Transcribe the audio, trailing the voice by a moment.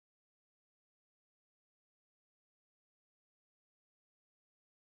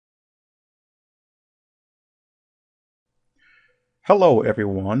Hello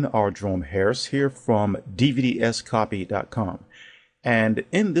everyone, R. Jerome Harris here from DVDscopy.com, and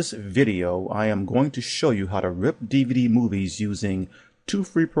in this video I am going to show you how to rip DVD movies using two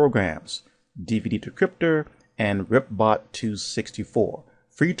free programs, DVD Decryptor and RipBot264.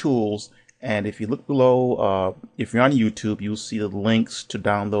 Free tools, and if you look below, if you're on YouTube, you'll see the links to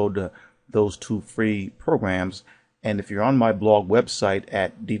download those two free programs, and if you're on my blog website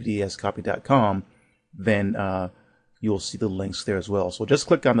at DVDscopy.com, then you'll see the links there as well. So just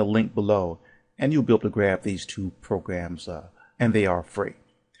click on the link below and you'll be able to grab these two programs, and they are free.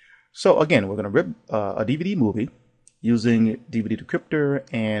 So again, we're going to rip a DVD movie using DVD Decryptor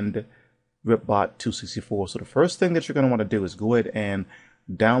and RipBot264. So the first thing that you're going to want to do is go ahead and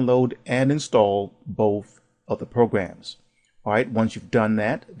download and install both of the programs. All right, once you've done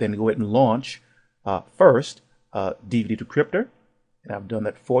that, then go ahead and launch first DVD Decryptor. And I've done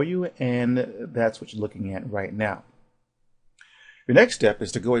that for you, and that's what you're looking at right now. Your next step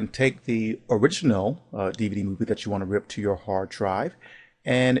is to go ahead and take the original DVD movie that you want to rip to your hard drive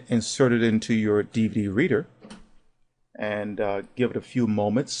and insert it into your DVD reader, and give it a few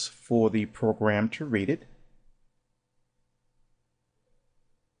moments for the program to read it.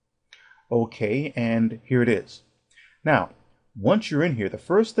 Okay, and here it is. Now, once you're in here, the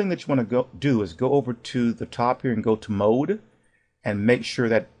first thing that you want to do is go over to the top here and go to Mode and make sure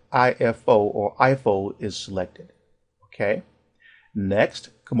that IFO or IFO is selected. Okay.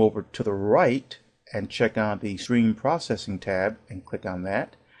 Next, come over to the right and check on the Stream Processing tab and click on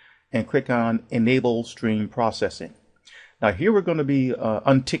that, and click on Enable Stream Processing. Now here we're going to be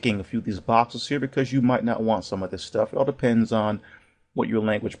unticking a few of these boxes here because you might not want some of this stuff. It all depends on what your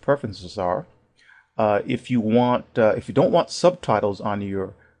language preferences are. If you don't want subtitles on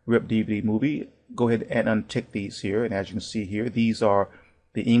your RIP DVD movie, go ahead and untick these here. And as you can see here, these are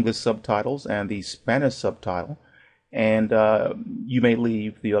the English subtitles and the Spanish subtitle. And you may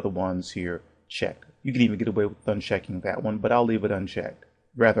leave the other ones here checked. You can even get away with unchecking that one, but I'll leave it unchecked.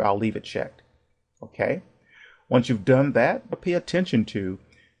 Rather, I'll leave it checked. Okay? Once you've done that, pay attention to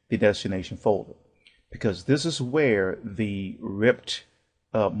the destination folder, because this is where the ripped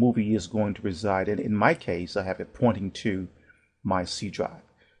movie is going to reside. And in my case, I have it pointing to my C drive.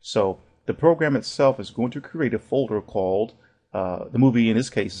 So the program itself is going to create a folder called, the movie in this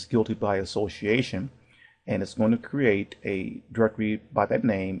case is Guilty by Association, and it's going to create a directory by that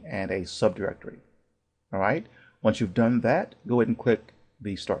name and a subdirectory. All right. Once you've done that, go ahead and click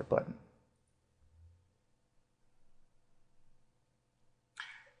the Start button.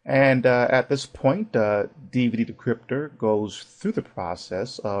 And at this point, DVD Decryptor goes through the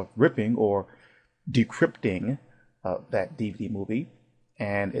process of ripping or decrypting that DVD movie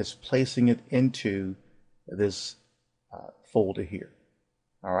and is placing it into this folder here.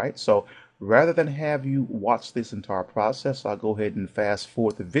 All right. So rather than have you watch this entire process, I'll go ahead and fast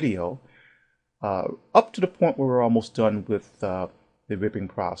forward the video up to the point where we're almost done with the ripping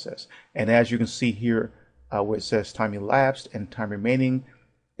process. And as you can see here, where it says time elapsed and time remaining,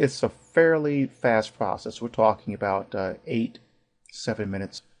 it's a fairly fast process. We're talking about 8-7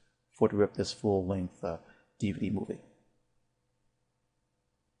 minutes for to rip this full-length DVD movie.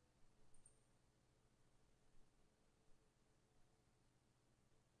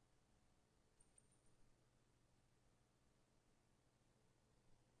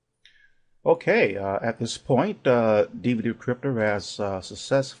 Okay, at this point, DVD Decryptor has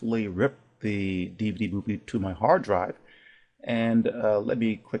successfully ripped the DVD movie to my hard drive. And let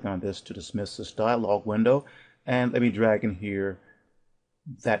me click on this to dismiss this dialog window, and let me drag in here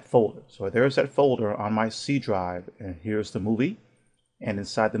that folder. So there's that folder on my C drive, and here's the movie. And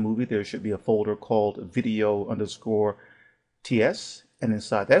inside the movie, there should be a folder called video_ts. And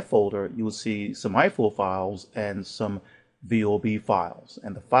inside that folder, you will see some IFO files and some VOB files.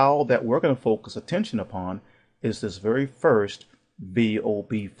 And the file that we're going to focus attention upon is this very first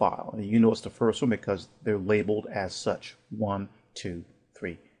VOB file. And you know it's the first one because they're labeled as such: 1, 2,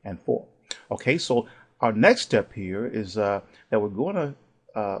 3, and 4. Okay, so our next step here is that we're going to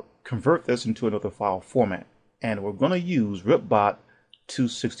convert this into another file format, and we're going to use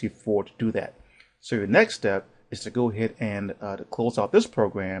RipBot264 to do that. So your next step is to go ahead and to close out this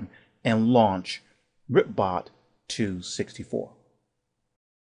program and launch RipBot264.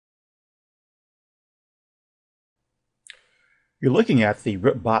 You're looking at the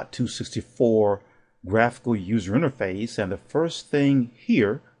RipBot264 graphical user interface, and the first thing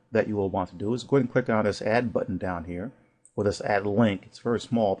here that you will want to do is go ahead and click on this add button down here, or this add link. It's very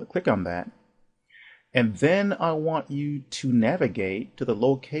small, but click on that. And then I want you to navigate to the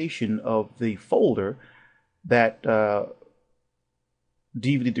location of the folder that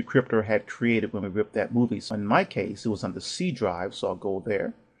DVD Decryptor had created when we ripped that movie. So in my case, it was on the C drive, so I'll go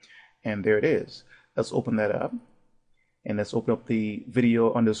there, and there it is. Let's open that up, and let's open up the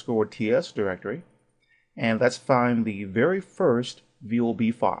video_ts directory, and let's find the very first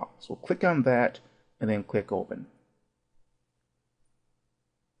VLB file. So click on that, and then click Open.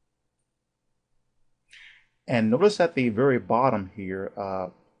 And notice at the very bottom here,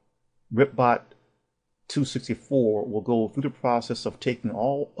 RipBot264 will go through the process of taking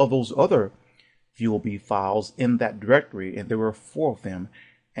all of those other VLB files in that directory, and there were 4 of them,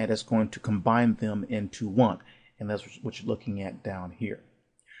 and it's going to combine them into one, and that's what you're looking at down here.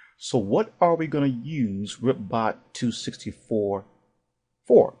 So what are we going to use RipBot264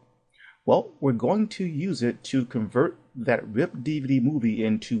 for? Well, we're going to use it to convert that RIP DVD movie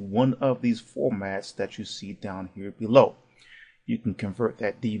into one of these formats that you see down here below. You can convert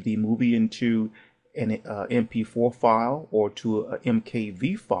that DVD movie into an MP4 file, or to an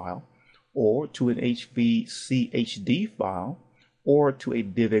MKV file, or to an HVC HD file, or to a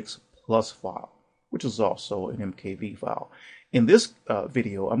DivX Plus file, which is also an MKV file. In this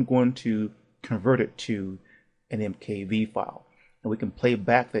video, I'm going to convert it to an MKV file, and we can play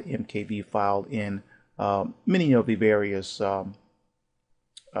back that MKV file in many of the various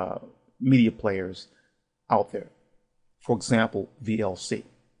media players out there. For example, VLC.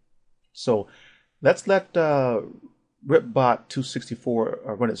 So let's let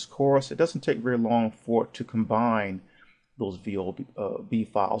RipBot264 run its course. It doesn't take very long for it to combine those VLB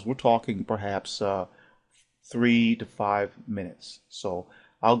files. We're talking perhaps 3 to 5 minutes. So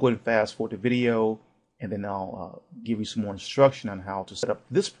I'll go ahead and fast forward the video, and then I'll give you some more instruction on how to set up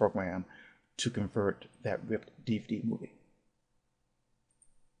this program to convert that ripped DVD movie.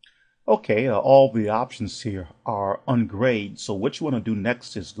 Okay, all the options here are ungraded, so what you want to do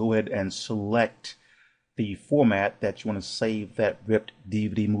next is go ahead and select the format that you want to save that ripped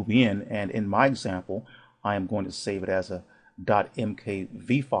DVD movie in, and in my example, I am going to save it as a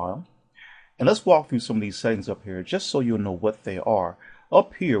 .mkv file. And let's walk through some of these settings up here just so you'll know what they are.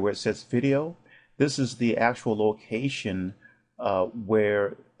 Up here where it says video, this is the actual location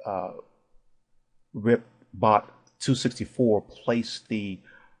where RipBot264 placed the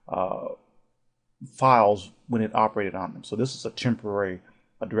files when it operated on them. So this is a temporary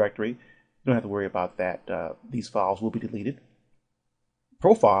directory. You don't have to worry about that. These files will be deleted.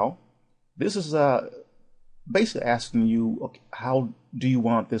 Profile. This is basically asking you, okay, how do you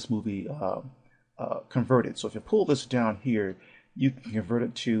want this movie converted? So if you pull this down here, you can convert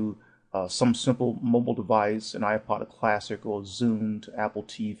it to some simple mobile device, an iPod Classic, or Zoom, to Apple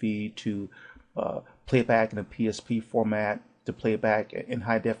TV, to play back in a PSP format, to play back in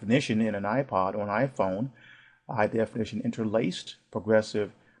high definition in an iPod or an iPhone, high definition interlaced,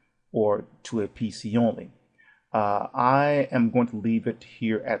 progressive, or to a PC only. I am going to leave it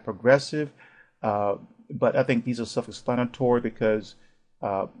here at progressive, but I think these are self-explanatory because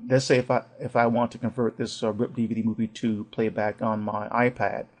let's say if I want to convert this RIP DVD movie to playback on my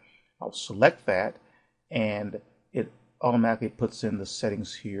iPad, I'll select that, and it automatically puts in the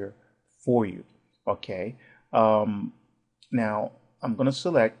settings here for you. Okay. Now I'm going to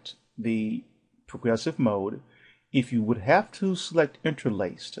select the progressive mode. If you would have to select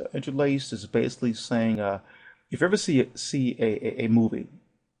interlaced, interlaced is basically saying if you ever see a movie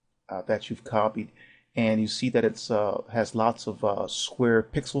that you've copied and you see that it's has lots of square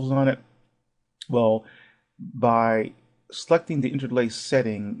pixels on it, well, by selecting the interlaced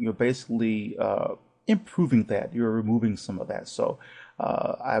setting, you're basically improving that. You're removing some of that. So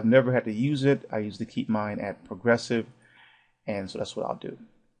I've never had to use it. I usually keep mine at progressive, and so that's what I'll do.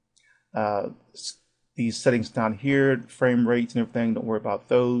 These settings down here, frame rates and everything, don't worry about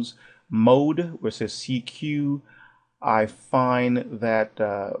those. Mode, where it says CQ, I find that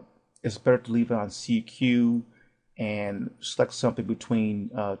it's better to leave it on CQ and select something between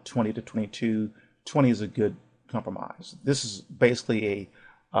 20 to 22. 20 is a good compromise. This is basically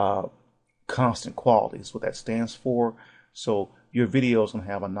a constant quality is what that stands for. So your video is going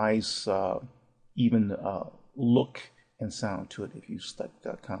to have a nice even look and sound to it if you select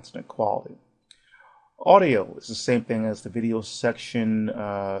constant quality. Audio is the same thing as the video section.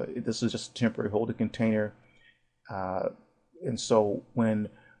 This is just a temporary holding container. And so when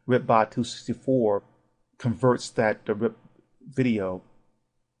RipBot264 converts that the RIP video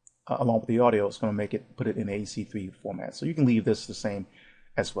along with the audio, it's going to put it in AC3 format. So you can leave this the same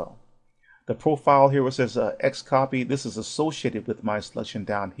as well. The profile here where it says Xcopy, this is associated with my selection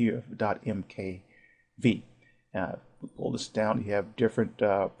down here of .mkv. Pull this down, you have different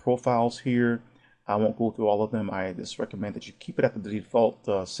profiles here. I won't go through all of them. I just recommend that you keep it at the default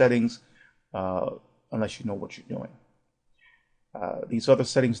settings unless you know what you're doing. These other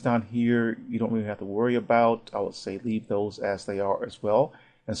settings down here, you don't really have to worry about. I would say leave those as they are as well.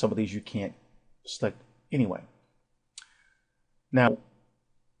 And some of these you can't select anyway. Now,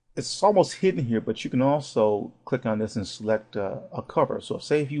 it's almost hidden here, but you can also click on this and select a cover. So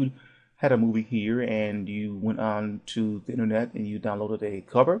say if you had a movie here and you went on to the internet and you downloaded a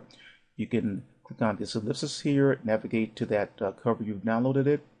cover, you can click on this ellipsis here, navigate to that cover you've downloaded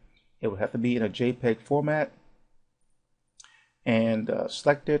it. It would have to be in a JPEG format, and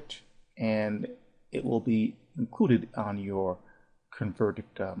select it, and it will be included on your converted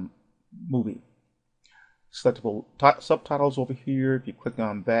movie. Selectable subtitles over here. If you click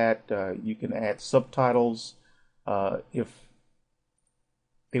on that, you can add subtitles if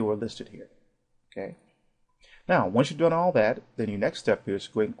they were listed here. Okay. Now, once you've done all that, then your next step here is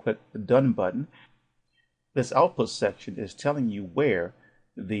to go ahead and click the Done button. This output section is telling you where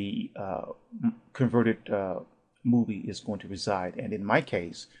the converted movie is going to reside, and in my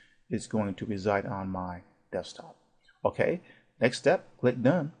case, it's going to reside on my desktop. Okay. Next step, click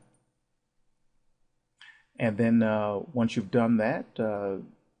Done. And then once you've done that,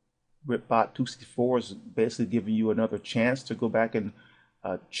 RipBot264 is basically giving you another chance to go back and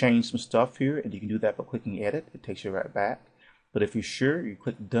change some stuff here, and you can do that by clicking Edit. It takes you right back. But if you're sure, you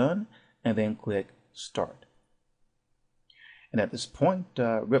click Done and then click Start. And at this point,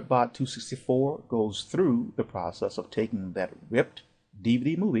 RipBot264 goes through the process of taking that ripped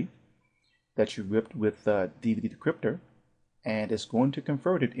DVD movie that you ripped with DVD Decryptor, and it's going to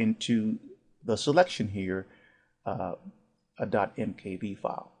convert it into the selection here, a .mkv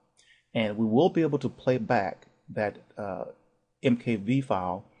file. And we will be able to play back that MKV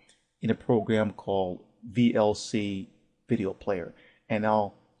file in a program called VLC Video Player. And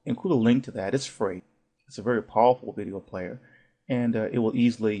I'll include a link to that. It's free. It's a very powerful video player, and it will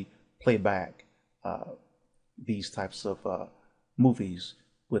easily play back these types of movies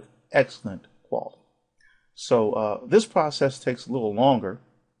with excellent quality. So this process takes a little longer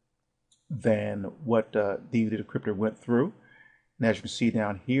than what DVD Decryptor went through. And as you can see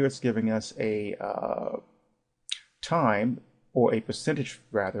down here, it's giving us a time, or a percentage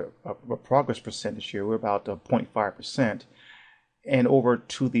rather, a progress percentage here. We're about 0.5%. And over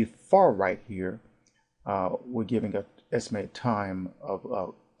to the far right here, we're giving an estimated time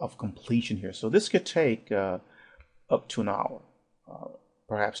of completion here. So this could take up to an hour,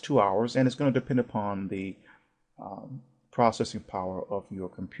 perhaps 2 hours, and it's going to depend upon the processing power of your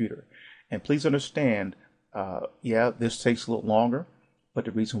computer. And please understand, yeah, this takes a little longer, but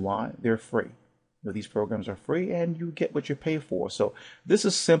the reason why, they're free. You know, these programs are free and you get what you pay for. So this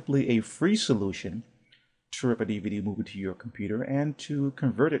is simply a free solution to rip a DVD movie to your computer and to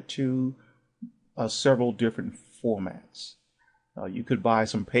convert it to several different formats. You could buy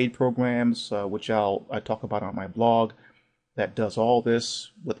some paid programs, which I talk about on my blog, that does all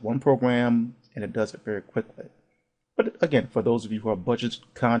this with one program, and it does it very quickly. But again, for those of you who are budget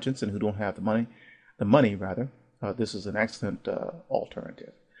conscious and who don't have the money, this is an excellent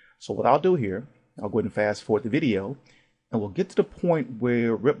alternative. So what I'll do here, I'll go ahead and fast forward the video, and we'll get to the point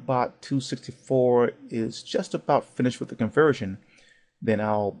where RipBot264 is just about finished with the conversion. Then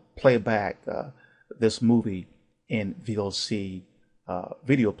I'll play back this movie in VLC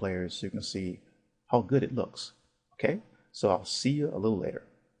video players so you can see how good it looks. Okay, so I'll see you a little later.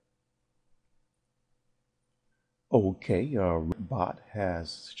 Okay, RipBot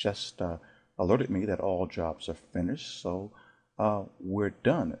has just alerted me that all jobs are finished, so we're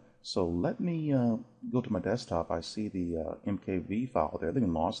done. So let me go to my desktop. I see the MKV file there. Let me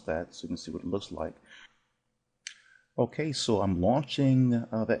launch that so you can see what it looks like. Okay, so I'm launching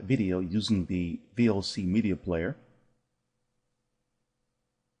that video using the VLC media player.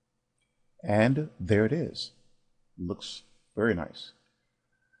 And there it is. Looks very nice.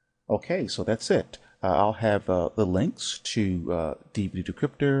 Okay, so that's it. I'll have the links to DVD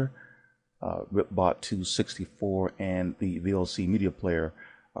Decryptor, RipBot264, and the VLC media player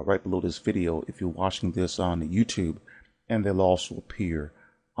right below this video if you're watching this on YouTube, and they'll also appear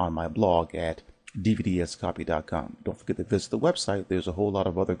on my blog at dvdscopy.com. Don't forget to visit the website. There's a whole lot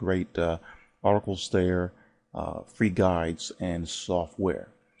of other great articles there, free guides, and software.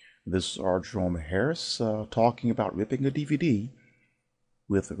 This is R. Jerome Harris talking about ripping a DVD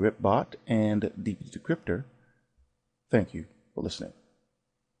with RipBot and DVD Decryptor. Thank you for listening.